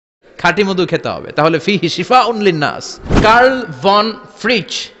খাঁটি মধু খেতে হবে, তাহলে ফিহি শিফাউন লিন্নাস। কার্ল ভন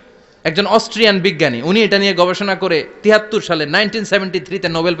ফ্রিচ একজন অস্ট্রিয়ান বিজ্ঞানী, উনি এটা নিয়ে গবেষণা করে 73 সালে 1973 তে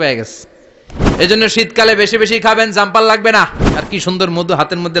নোবেল পেয়ে গেছে। এজন্য শীতকালে বেশি বেশি খাবেন, জাম্পাল লাগবে না। আর কি সুন্দর মধু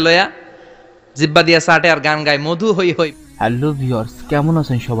হাতের মধ্যে লয়া জিব্বা দিয়া চাটে আর গান গায়, মধু হই হই। হ্যালো ভিউয়ার্স, কেমন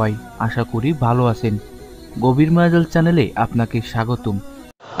আছেন সবাই? আশা করি ভালো আছেন। গভীর মায়াজাল চ্যানেলে আপনাকে স্বাগতম।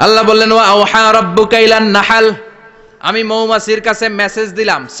 আল্লাহ বললেন ওয়া আওহা রাব্বুকা ইলান নাহাল, আমি মৌমাছির কাছে মেসেজ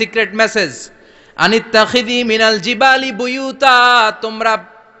দিলাম, সিক্রেট মেসেজ, আনিত্তাখিদি মিনাল জিবালি বুয়ুতা, তোমরা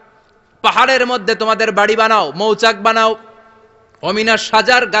পাহাড়ের মধ্যে তোমাদের বাড়ি বানাও, মৌচাক বানাও। ওমিনা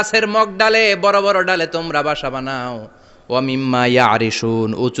সাজার, গাছের মগ ডালে, বড় বড় ডালে তোমরা বাসা বানাও। ওয়ামিম্মা ইয়ারিশুন,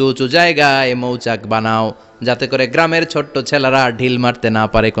 উঁচু উঁচু জায়গায় মৌচাক বানাও, যাতে করে গ্রামের ছোট্ট ছেলেরা ঢিল মারতে না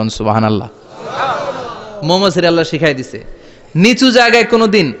পারে। কোন সুবহানাল্লাহ। মৌমাছির আল্লাহ শিখাই দিছে, নিচু জায়গায়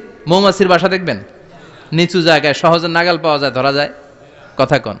কোনোদিন মৌমাছির বাসা দেখবেন? নিচু জায়গায় সহজে নাগাল পাওয়া যায়, ধরা যায়।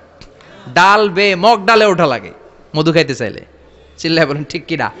 কথা কন, ডাল বেয়ে মগ ডালে ওঠা লাগে মধু খাইতে চাইলে। চিল্লায় বলেন ঠিক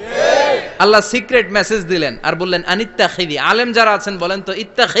কিনা? আল্লাহ সিক্রেট মেসেজ দিলেন আর বললেন আনিত্তাখিদি। আলেম যারা আছেন বলেন তো,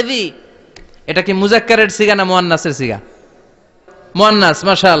 ইত্তাখিদি এটা কি মুজাক্কারের সিগা না মুয়ান্নাসের সিগা? মুয়ান্নাস,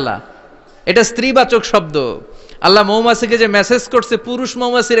 মাশাআল্লাহ। এটা স্ত্রীবাচক শব্দ। আল্লাহ মৌমাছিকে যে মেসেজ করছে, পুরুষ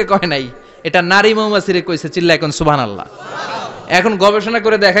মৌমাছিরে কয় নাই, এটা নারী মৌমাছিরে কইছে। চিল্লায় এখন সুবহানাল্লাহ। এখন গবেষণা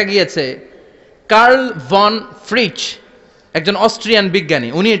করে দেখা গিয়েছে, কার্ল ভন ফ্রিচ একজন অস্ট্রিয়ান বিজ্ঞানী,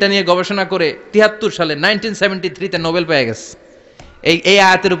 উনি এটা নিয়ে গবেষণা করে 73 সালে 1973 তে নোবেল পেয়ে গেছে। এই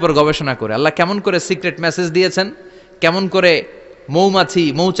আয়াতের উপর গবেষণা করে আল্লাহ কেমন করে সিক্রেট মেসেজ দিয়েছেন, কেমন করে মৌমাছি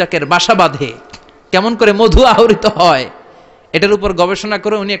মৌচাকের বাসা বাঁধে, কেমন করে মধু আহরিত হয়, এটার উপর গবেষণা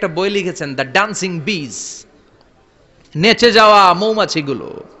করে উনি একটা বই লিখেছেন, দ্য ডান্সিং বিজ। নেচে যাওয়া মৌমাছিগুলো,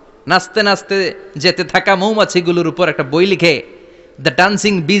 নাচতে নাচতে যেতে থাকা মৌমাছিগুলোর উপর একটা বই লিখে, দ্য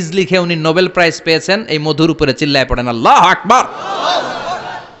ডান্সিং বিজ লিখে উনি নোবেল প্রাইজ পেয়েছেন এই মধুর উপরে। চিল্লায় পড়েন আল্লাহু আকবার।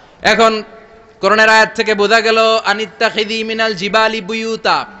 এখন কোরআনের আয়াত থেকে বোঝা গেল আনিত্তাখিদি মিনাল জিবালি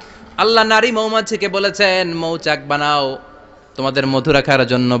বুয়ুতা, আল্লাহ নারী মৌমাছিকে বলেছেন মৌচাক বানাও, তোমাদের মধু রাখার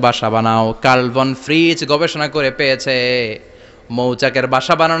জন্য বাসা বানাও। কার্ল ভন ফ্রিচ গবেষণা করে পেয়েছে, মৌচাকের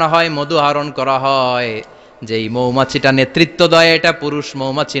বাসা বানানো হয়, মধু আহরণ করা হয়, যেই মৌমাছিটা নেতৃত্ব দেয় এটা পুরুষ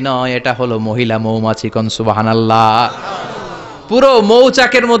মৌমাছি নয়, এটা হলো মহিলা মৌমাছি। কোন সুবহানাল্লাহ। পুরো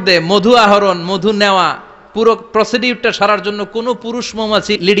মৌচাকের মধ্যে মধু আহরণ, মধু নেওয়া, পুরো প্রসিডিউরটা সারার জন্য কোনো পুরুষ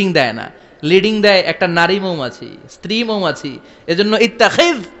মৌমাছি লিডিং দেয় না, লিডিং দেয় একটা নারী মৌমাছি, স্ত্রী মৌমাছি। এজন্য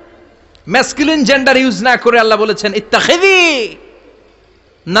ইত্তাখিদ, ম্যাসকুলিন জেন্ডার ইউজ না করে আল্লাহ বলেছেন ইত্তাখিদি।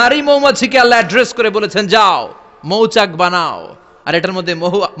 নারী মৌমাছিকে আল্লাহ অ্যাড্রেস করে বলেছেন যাও মৌচাক বানাও আর এটার মধ্যে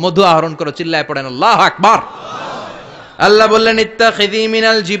মধু আহরণ করো। চিল্লায় পড়েন আল্লাহু আকবার। আল্লাহ বললেন ইত্তাখিদি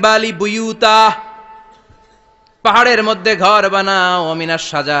মিনাল জিবালি বুয়ুতা, পাহাড়ের মধ্যে ঘর বানাও, ওমিনাস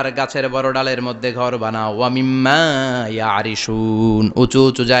সাজার, গাছের বড় ডালের মধ্যে ঘর বানাও, ওয়ামিম্মা ইয়ারিশুন, উঁচু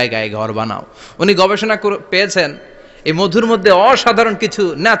উঁচু জায়গায় ঘর বানাও। উনি গবেষণা পেয়েছেন এই মধুর মধ্যে অসাধারণ কিছু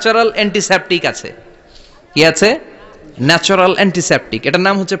ন্যাচারাল অ্যান্টিসেপটিক আছে। কি আছে? Natural antiseptic. এটার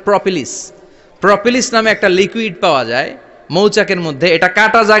নাম হচ্ছে প্রপিলিস। প্রপিলিস নামে একটা লিকুইড পাওয়া যায় মৌচাকের মধ্যে। এটা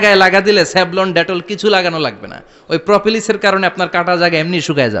কাটা জায়গায় লাগা দিলে স্যাভলন, ডেটল কিছু লাগানো লাগবে না। ওই প্রপিলিসের কারণে আপনার কাটা জায়গা এমনি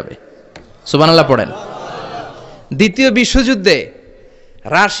শুকায় যাবে। সুবহানাল্লাহ পড়েন। দ্বিতীয় বিশ্বযুদ্ধে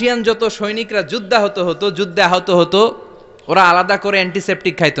রাশিয়ান যত সৈনিকরা যুদ্ধে আহত হতো, ওরা আলাদা করে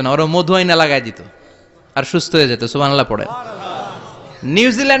অ্যান্টিসেপটিক খাইতো না, ওরা মধু আইনা লাগাই দিত আর সুস্থ হয়ে যেত। সুবহানাল্লাহ পড়েন।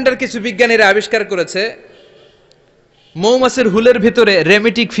 নিউজিল্যান্ডের কিছু বিজ্ঞানীরা আবিষ্কার করেছে মৌমাছির হুলের ভিতরে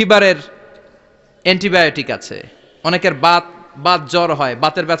রেমিটিক ফিভারের অ্যান্টিবায়োটিক আছে। অনেকের বাত জ্বর হয়,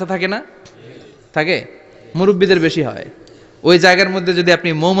 বাতের ব্যথা থাকে না? থাকে, মুরব্বীদের বেশি হয়। ওই জায়গার মধ্যে যদি আপনি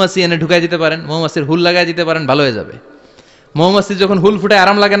মৌমাছি এনে ঢুকাই দিতে পারেন, মৌমাছির হুল লাগাই দিতে পারেন, ভালো হয়ে যাবে। মৌমাছি যখন হুল ফুটায়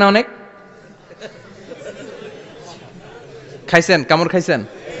আরাম লাগে না অনেক? খাইছেন? কামড় খাইছেন?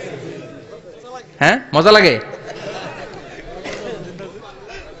 হ্যাঁ, মজা লাগে।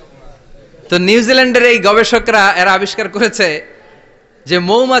 তো নিউজিল্যান্ডের এই গবেষকরা এরা আবিষ্কার করেছে যে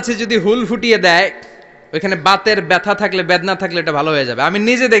মৌমাছি যদি হুল ফুটিয়ে দেয়, ওইখানে বাতের ব্যথা থাকলে, বেদনা থাকলে এটা ভালো হয়ে যাবে। আমি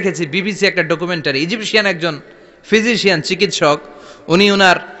নিজে দেখেছি, বিবিসি একটা ডকুমেন্টারি, ইজিপশিয়ান একজন ফিজিশিয়ান, চিকিৎসক, উনি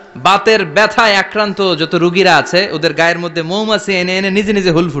ওনার বাতের ব্যথায় আক্রান্ত যত রুগীরা আছে ওদের গায়ের মধ্যে মৌমাছি এনে এনে নিজে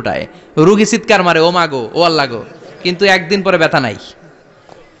নিজে হুল ফুটায়। রুগী চিৎকার মারে, ও মাগো, ও আল্লাহ গো, কিন্তু একদিন পরে ব্যথা নাই,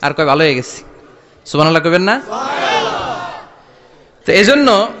 আর কয় ভালো হয়ে গেছি। সুবহানাল্লাহ কইবেন না? তো এজন্য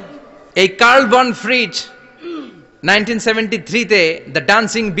এই কার্ল ভন ফ্রিচ 1973 তে দ্য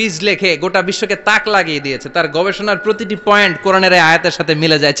ডান্সিং বিজ লেখে গোটা বিশ্বকে তাক লাগিয়ে দিয়েছে। তার গবেষণার প্রতিটি পয়েন্ট কোরআনের এই আয়াতের সাথে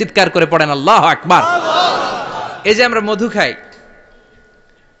মিলে যায়। চিৎকার করে পড়েন আল্লাহু আকবার। এই যে আমরা মধু খাই,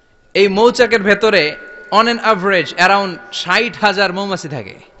 এই মৌচাকের ভেতরে অন এন অ্যাভারেজ অ্যারাউন্ড 60,000 মৌমাছি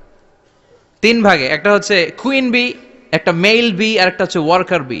থাকে। তিন ভাগে, একটা হচ্ছে কুইন বি, একটা মেল বি, আর একটা হচ্ছে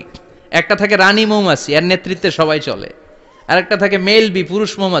ওয়ার্কার বি। একটা থাকে রানী মৌমাছি, এর নেতৃত্বে সবাই চলে। আর একটা থাকে মেল বি,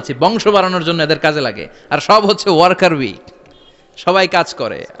 পুরুষ মৌমাছি, বংশ বাড়ানোর জন্য এদের কাজে লাগে। আর সব হচ্ছে ওয়ার্কার বি, সবাই কাজ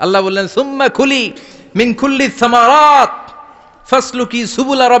করে। আল্লাহ বললেন সুম্মা খুলি মিন কুল্লি সামারাত ফাসলুকি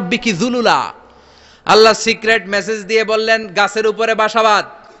সুবুলা রাব্বিকি যুলুলা। আল্লাহ সিক্রেট মেসেজ দিয়ে বললেন গাছের উপরে বাসাবাদ,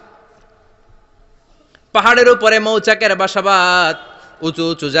 পাহাড়ের উপরে মৌচাকের বাসাবাদ, উঁচু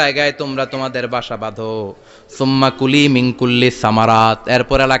উঁচু জায়গায় তোমরা তোমাদের বাসা বাঁধো। সুম্মা কুলি মিন কুল্লি সামারাত,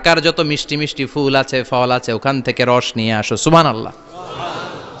 এরপর এলাকার যত মিষ্টি মিষ্টি ফুল আছে, ফল আছে, ওখান থেকে রস নিয়ে আসো। সুবহানাল্লাহ।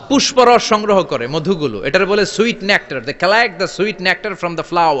 পুষ্প রস সংগ্রহ করে মধুগুলো, এটার বলে sweet nectar. They collect the sweet nectar from the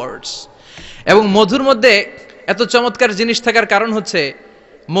flowers. এবং মধুর মধ্যে এত চমৎকার জিনিস থাকার কারণ হচ্ছে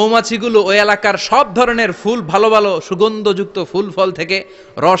মৌমাছিগুলো ওই এলাকার সব ধরনের ফুল, ভালো ভালো সুগন্ধযুক্ত ফুল ফল থেকে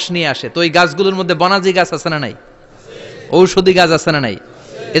রস নিয়ে আসে। তো ওই গাছগুলোর মধ্যে বনাজি গাছ আছে না নাই? ঔষধি গাছ আছে না নাই?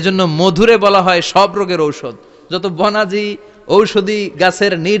 এজন্য মধুরে বলা হয় সব রোগের ঔষধ। যত বনাজি ঔষধি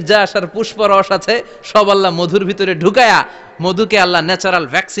গাছের নির্যাস আর পুষ্প রস আছে, সব আল্লাহ মধুর ভিতরে ঢুকায়া মধুকে আল্লাহ ন্যাচারাল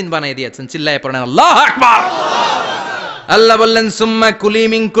ভ্যাকসিন বানিয়ে দিয়েছেন। চিল্লায়ে পড়েন আল্লাহু আকবার। আল্লাহ বললেন সুম্মা কুলি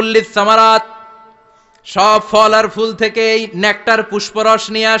মিন কুল্লি সামারাত, সব ফল আর ফুল থেকে এই নেকটার পুষ্পরস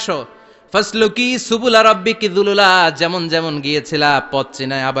নিয়ে আসো। ফাসলুকি সুবুলা রাব্বিকি যুলুলা, যেমন যেমন গিয়েছিলা পথ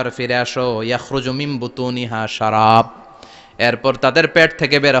চিনায় আবার ফিরে আসো। ইয়াখরুজু মিন বুতুনিহা শারাব, এরপর তাদের পেট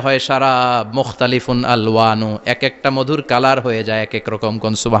থেকে বের হয় শারাব। মুখতালিফুন আলওয়ানু, এক একটা মধুর কালার হয়ে যায় এক এক রকম।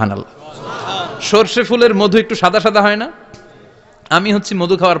 কোন সুবহানাল্লাহ। সরষে ফুলের মধু একটু সাদা সাদা হয় না? আমি হচ্ছি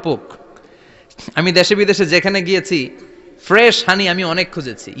মধু খাওয়ার পোক। আমি দেশে বিদেশে যেখানে গিয়েছি ফ্রেশ হানি আমি অনেক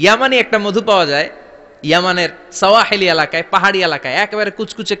খুঁজেছি। ইয়ামানি একটা মধু পাওয়া যায়, ইয়ামানের সাওয়াহিলি এলাকায়, পাহাড়ি এলাকায়, একেবারে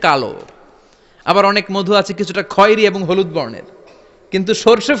কুচকুচে কালো। আবার অনেক মধু আছে কিছুটা খয়েরি এবং হলুদ বর্ণের। কিন্তু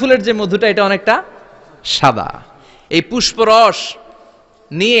সরষে ফুলের যে মধুটা, এটা অনেকটা সাদা। এই পুষ্পরস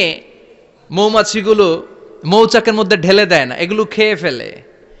নিয়ে মৌমাছিগুলো মৌচাকের মধ্যে ঢেলে দেয় না, এগুলো খেয়ে ফেলে।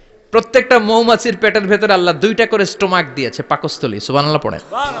 প্রত্যেকটা মৌমাছির পেটের ভেতরে আল্লাহ 2টা করে স্টোমাক দিয়েছে, পাকস্থলী। সুবহানাল্লাহ পড়েন।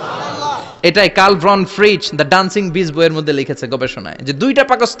 এটাই curl von fridge the dancing বিজ বইয়ের মধ্যে লিখেছে গবেষণায়, যে 2টা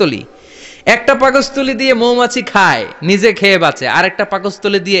পাকস্থলী। একটা পাকস্থলী দিয়ে মৌমাছি খায়, নিজে খেয়ে বাঁচে। আরেকটা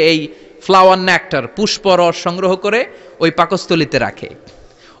পাকস্থলী দিয়ে এই ফ্লাওয়ার নেক্টার, পুষ্প রস সংগ্রহ করে ওই পাকস্থলীতে রাখে।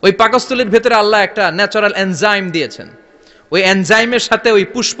 ওই পাকস্থলীর ভেতরে আল্লাহ একটা ন্যাচারাল এনজাইম দিয়েছেন। ওই এনজাইমের সাথে ওই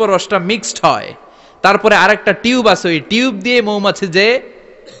পুষ্প রসটা মিক্সড হয়। তারপরে আরেকটা টিউব আছে, ওই টিউব দিয়ে মৌমাছি যে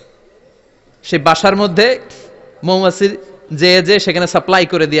সে বাসার মধ্যে মৌমাছি যে সেখানে সাপ্লাই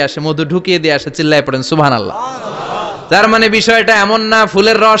করে দিয়ে আসে, মধু ঢুকিয়ে দিয়ে আসে। চিল্লায় পড়েন সুবহানাল্লাহ। তার মানে বিষয়টা এমন না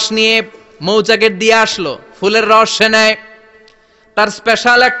ফুলের রস নিয়ে মৌচাকের দিয়ে আসলো, ফুলের রস সে নেয়, তার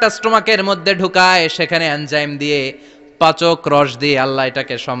স্পেশাল একটা স্টোমাকের মধ্যে ঢুকায়, সেখানে এনজাইম দিয়ে, পাচক রস দিয়ে আল্লাহ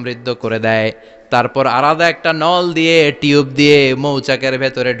এটাকে সমৃদ্ধ করে দেয়। তারপর আলাদা একটা নল দিয়ে, টিউব দিয়ে মৌচাকের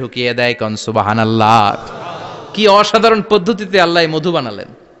ভেতরে ঢুকিয়ে দেয়। কোন সুবহানাল্লাহ। কি অসাধারণ পদ্ধতিতে আল্লাহ মধু বানালেন।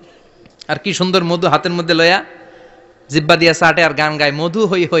 আর কি সুন্দর মধু হাতের মধ্যে লয়া জিব্বা দিয়া চাটে আর গান গায়, মধু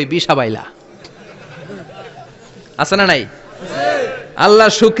হই হই বিষাবাইলা। আছে না নাই? আল্লাহ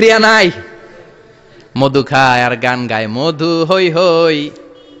শুকরিয়া নাই? মধু খায় আর গান গায়, মধু হই হই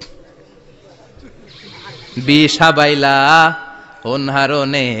বিষাবাইলা,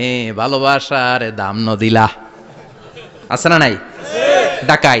 অনহারনে ভালোবাসার দাম নদিলা। আছে না নাই?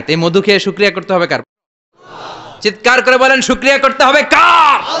 ডাকাইত। এই মধু খেয়ে শুকরিয়া করতে হবে কার? চিৎকার করে বলেন শুকরিয়া করতে হবে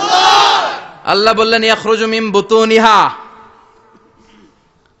কার? আল্লাহ বললেন ইয়াখরুজু মিন বুতুনিহা,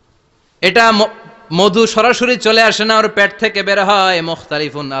 এটা মধু সরাসরি চলে আসে না, ওর পেট থেকে বের হয়।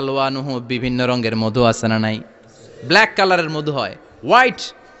 মুখতালিফুন আলওয়ানুহু, বিভিন্ন রঙের মধু আছে না নাই? ব্ল্যাক কালারের মধু হয়, হোয়াইট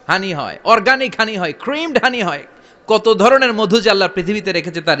হানি হয়, অর্গানিক হানি হয়, ক্রিমড হানি হয়। কত ধরনের মধু যে আল্লাহ পৃথিবীতে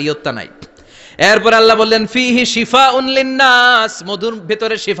রেখেছে তার ইয়ত্তা নাই। এরপর আল্লাহ বললেন ফিহি শিফাউন লিন্নাস, মধুর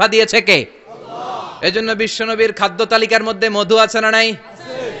ভিতরে শিফা দিয়েছে কে? আল্লাহ। এজন্য বিশ্বনবীর খাদ্য তালিকার মধ্যে মধু আছে না নাই?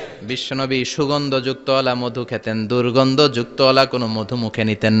 বিশ্বনবী সুগন্ধযুক্তওয়ালা মধু খেতেন, দুর্গন্ধযুক্তওয়ালা কোনো মধু মুখে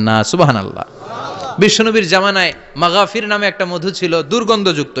নিতেন না। সুবহানাল্লাহ। বিশ্বনবীর জামানায় মাগাফির নামে একটা মধু ছিল,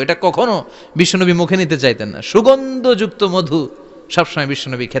 দুর্গন্ধযুক্ত। এটা কখনো বিশ্বনবী মুখে নিতে চাইতেন না। সুগন্ধযুক্ত মধু সবসময়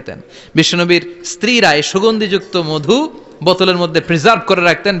বিশ্বনবী খেতেন। বিশ্বনবীর স্ত্রীরা এই সুগন্ধিযুক্ত মধু বোতলের মধ্যে প্রিজার্ভ করে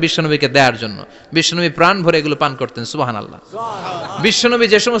রাখতেন বিশ্বনবীকে দেওয়ার জন্য। বিশ্বনবী প্রাণ ভরে এগুলো পান করতেন। সুবহানাল্লাহ। বিশ্বনবী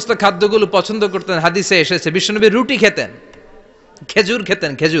যে সমস্ত খাদ্যগুলো পছন্দ করতেন হাদিসে এসেছে। বিশ্বনবী রুটি খেতেন, খেজুর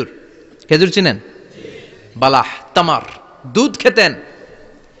খেতেন। খেজুর, খেজুর চিনেন? বালাহ, তামার। দুধ খেতেন,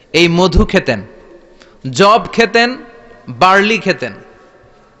 এই মধু খেতেন, জব খেতেন, বার্লি খেতেন,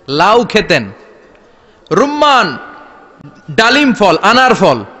 লাউ খেতেন, রুম্মান, ডালিম ফল, আনার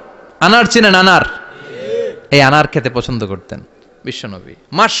ফল। আনার চিনেন? আনার, এই আনার খেতে পছন্দ করতেন বিশ্বনবী।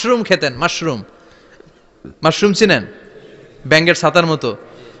 মাশরুম খেতেন, মাশরুম। মাশরুম চিনেন? ব্যাঙের ছাতার মতো।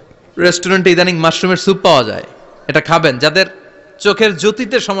 রেস্টুরেন্টে ইদানিং মাশরুমের স্যুপ পাওয়া যায়, এটা খাবেন। যাদের চোখের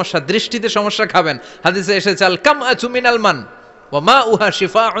জ্যোতিতে সমস্যা, দৃষ্টিতে সমস্যা খাবেন। হাদিসে এসেছে আল কামআতু মিনাল মান ওয়া মাউহা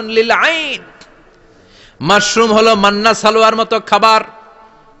শিফাউন লিল আইন। মাশরুম হলো মান্না সালোয়ার মতো খাবার।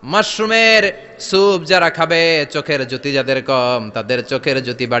 মাশরুমের স্যুপ যারা খাবে, চোখের জ্যোতি যাদের কম, তাদের চোখের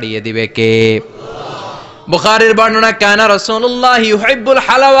জ্যোতি বাড়িয়ে দিবে কে? বুখারীর বর্ণনা, কানা রাসূলুল্লাহ ইউহিব্বুল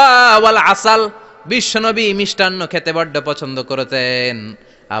হালাওয়া ওয়াল আসাল। বিশ্বনবী মিষ্টান্ন খেতে বড্ড পছন্দ করতেন,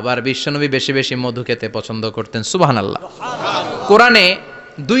 আবার বিশ্বনবী বেশি বেশি মধু খেতে পছন্দ করতেন। সুবহানাল্লাহ। কোরআনে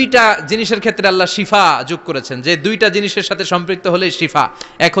দুইটা জিনিসের ক্ষেত্রে আল্লাহ শিফা যোগ করেছেন, যে দুইটা জিনিসের সাথে সম্পৃক্ত হলে শিফা।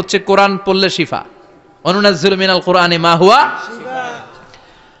 এক হচ্ছে কোরআন পড়লে শিফা, অনুনাজ্জিলু মিনাল কোরআনি মা হুয়া শিফা।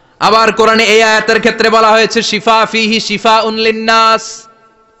 আবার কোরআনে এই আয়াতের ক্ষেত্রে বলা হয়েছে শিফা ফিহি শিফাউন লিন্নাস।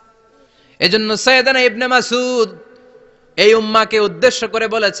 এজন্য সাইয়েদানা ইবনে মাসউদ এই উম্মাকে উদ্দেশ্য করে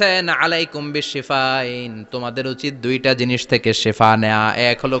বলেছেন, আলাইকুম বিশিফাইন, তোমাদের উচিত দুইটা জিনিস থেকে শিফা নেয়া।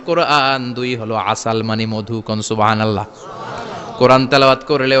 এক হলো কোরআন, দুই হলো আসাল মানে মধু। কোন সুবহানাল্লাহ। কোরআন তেলাওয়াত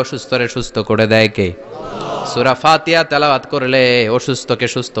করলে অসুস্থরে সুস্থ করে দেয় কে? সূরা ফাতিহা তেলাওয়াত করলে অসুস্থকে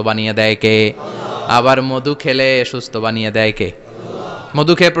সুস্থ বানিয়ে দেয় কে? আবার মধু খেলে সুস্থ বানিয়ে দেয় কে?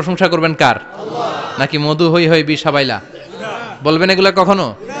 মধু খেয়ে প্রশংসা করবেন কার? নাকি মধু হই হই বিষাবাইলা বলবেন এগুলা কখনো?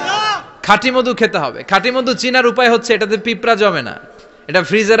 খাঁটি মধু খেতে হবে। খাঁটি মধু চিনার উপায় হচ্ছে এটাতে পিঁপড়া জমে না, এটা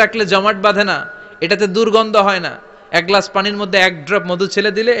ফ্রিজে রাখলে জমাট বাঁধে না, এটাতে দুর্গন্ধ হয় না। এক গ্লাস পানির মধ্যে এক ড্রপ মধু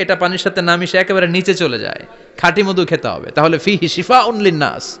ছেলে দিলে এটা পানির সাথে না মিশে একেবারে নিচে চলে যায়। খাঁটি মধু খেতে হবে। তাহলে ফিহি শিফাউন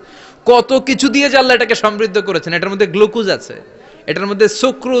লিন্নাস। কত কিছু দিয়ে যে আল্লাহ এটাকে সমৃদ্ধ করেছেন। এটার মধ্যে গ্লুকোজ আছে, এটার মধ্যে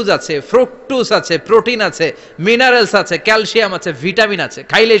সুক্রোজ আছে, ফ্রুক্টোজ আছে, প্রোটিন আছে, মিনারেলস আছে, ক্যালসিয়াম আছে, ভিটামিন আছে।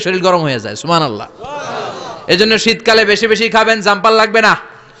 খাইলেই শরীর গরম হয়ে যায়। সুবহানাল্লাহ। এজন্য শীতকালে বেশি বেশি খাবেন, জাম্পার লাগবে না।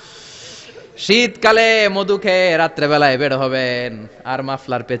 শীতকালে মধু খেয়ে রাত্রে বেলায় বের হবেন, আর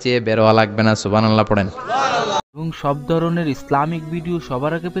মাফলার পেঁচিয়ে বের হওয়া লাগবে না। সুবহানাল্লাহ পড়েন। এবং সব ধরনের ইসলামিক ভিডিও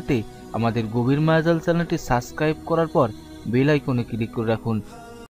সবার আগে পেতে আমাদের গভীর মায়াজাল চ্যানেলটি সাবস্ক্রাইব করার পর বেল আইকনে ক্লিক করে রাখুন,